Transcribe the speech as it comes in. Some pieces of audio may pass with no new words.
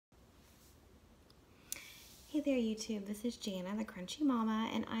Hey there YouTube, this is Jana, the Crunchy Mama,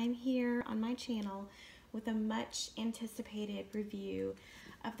 and I'm here on my channel with a much anticipated review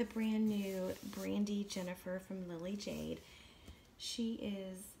of the brand new Jade Jennifer from Lily Jade. She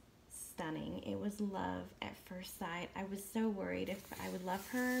is stunning. It was love at first sight. I was so worried if I would love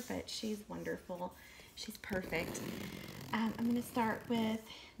her, but she's wonderful. She's perfect. I'm going to start with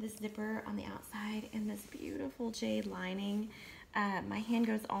this zipper on the outside and this beautiful jade lining. My hand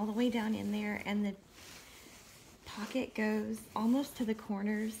goes all the way down in there, and the pocket goes almost to the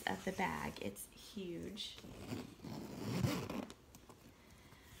corners of the bag. It's huge.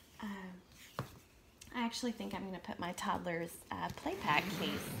 I actually think I'm going to put my toddler's play pad case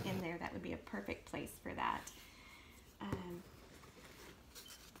in there. That would be a perfect place for that. Let's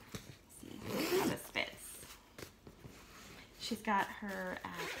see how this fits. She's got her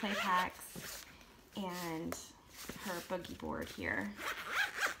play packs and her boogie board here.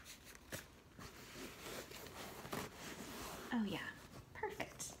 Oh yeah,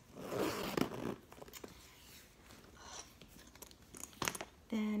 perfect.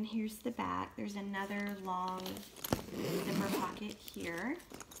 Then here's the back. There's another long zipper pocket here,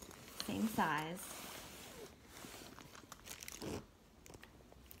 same size. I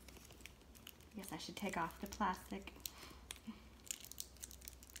guess I should take off the plastic.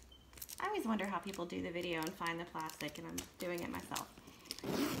 I always wonder how people do the video and find the plastic, and I'm doing it myself.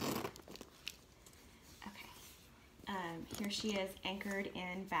 Here she is anchored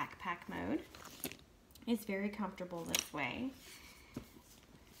in backpack mode. It's very comfortable this way.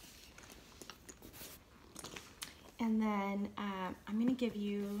 And then I'm going to give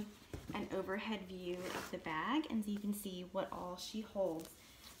you an overhead view of the bag, and so you can see what all she holds.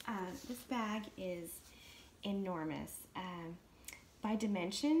 This bag is enormous. By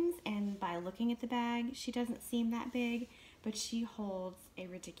dimensions and by looking at the bag, she doesn't seem that big, but she holds a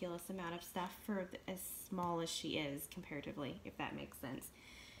ridiculous amount of stuff for as small as she is comparatively, if that makes sense.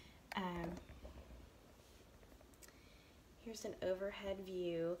 Here's an overhead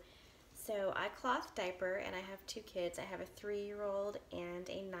view. So I cloth diaper, and I have two kids. I have a 3-year-old and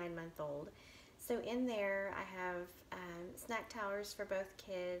a 9-month-old. So in there I have snack towers for both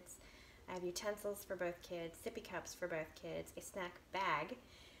kids. I have utensils for both kids, sippy cups for both kids, a snack bag,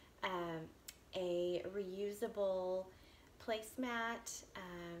 a reusable placemat,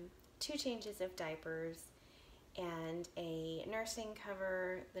 2 changes of diapers, and a nursing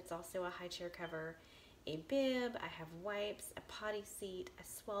cover that's also a high chair cover, a bib. I have wipes, a potty seat, a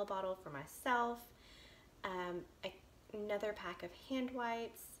swell bottle for myself, another pack of hand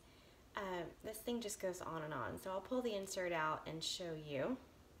wipes. This thing just goes on and on. So I'll pull the insert out and show you.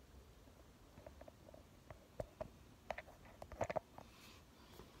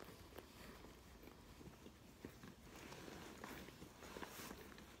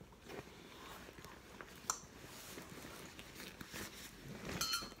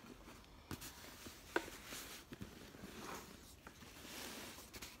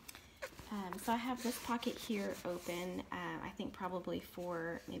 So I have this pocket here open, I think probably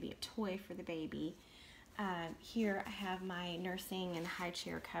for maybe a toy for the baby. Here I have my nursing and high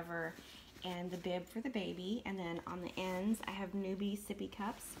chair cover and the bib for the baby, and then on the ends I have newbie sippy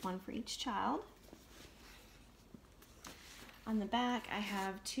cups, 1 for each child. On the back I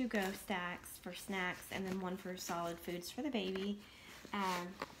have 2 go stacks for snacks and then 1 for solid foods for the baby.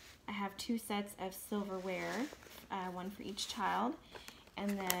 I have 2 sets of silverware, 1 for each child.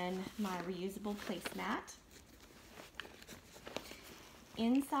 And then my reusable placemat.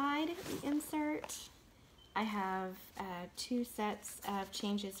 Inside the insert, I have 2 sets of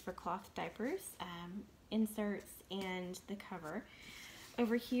changes for cloth diapers, inserts, and the cover.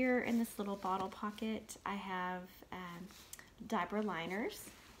 Over here in this little bottle pocket, I have diaper liners.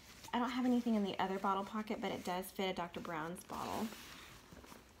 I don't have anything in the other bottle pocket, but it does fit a Dr. Brown's bottle.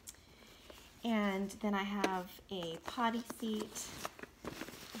 And then I have a potty seat.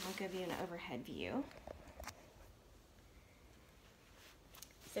 I'll give you an overhead view.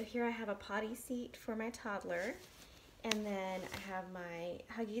 So here I have a potty seat for my toddler, and then I have my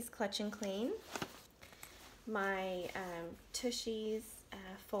Huggies Clutch and Clean, my Tushies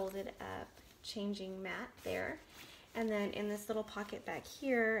folded up changing mat there, and then in this little pocket back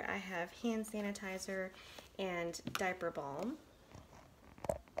here I have hand sanitizer and diaper balm.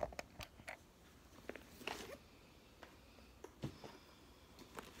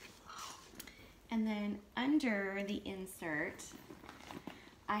 And then under the insert,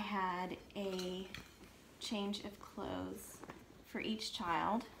 I had a change of clothes for each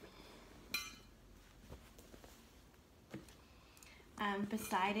child.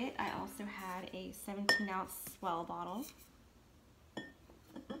 Beside it, I also had a 17-ounce swell bottle.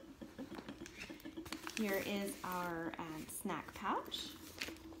 Here is our snack pouch.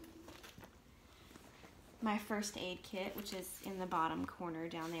 My first aid kit, which is in the bottom corner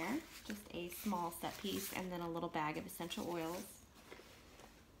down there. Just a small set piece, and then a little bag of essential oils.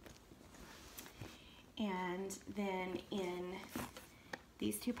 And then in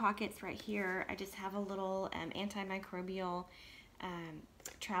these two pockets right here, I just have a little antimicrobial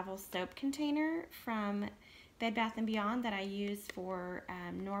travel soap container from Bed Bath & Beyond that I use for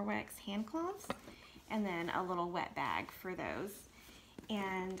Norwex hand cloths, and then a little wet bag for those.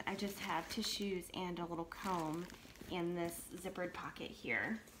 And I just have tissues and a little comb in this zippered pocket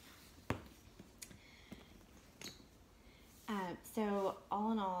here. So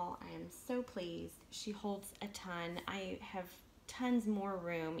all in all, I am so pleased. She holds a ton. I have tons more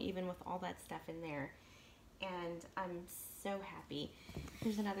room, even with all that stuff in there. And I'm so happy.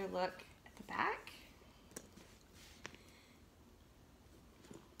 Here's another look at the back.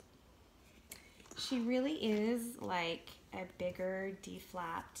 She really is like a bigger,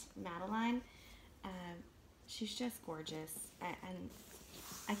 deflapped Madeline. She's just gorgeous. And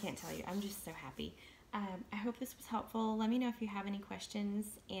I can't tell you, I'm just so happy. I hope this was helpful. Let me know if you have any questions,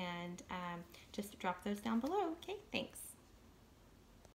 and just drop those down below. Okay, thanks.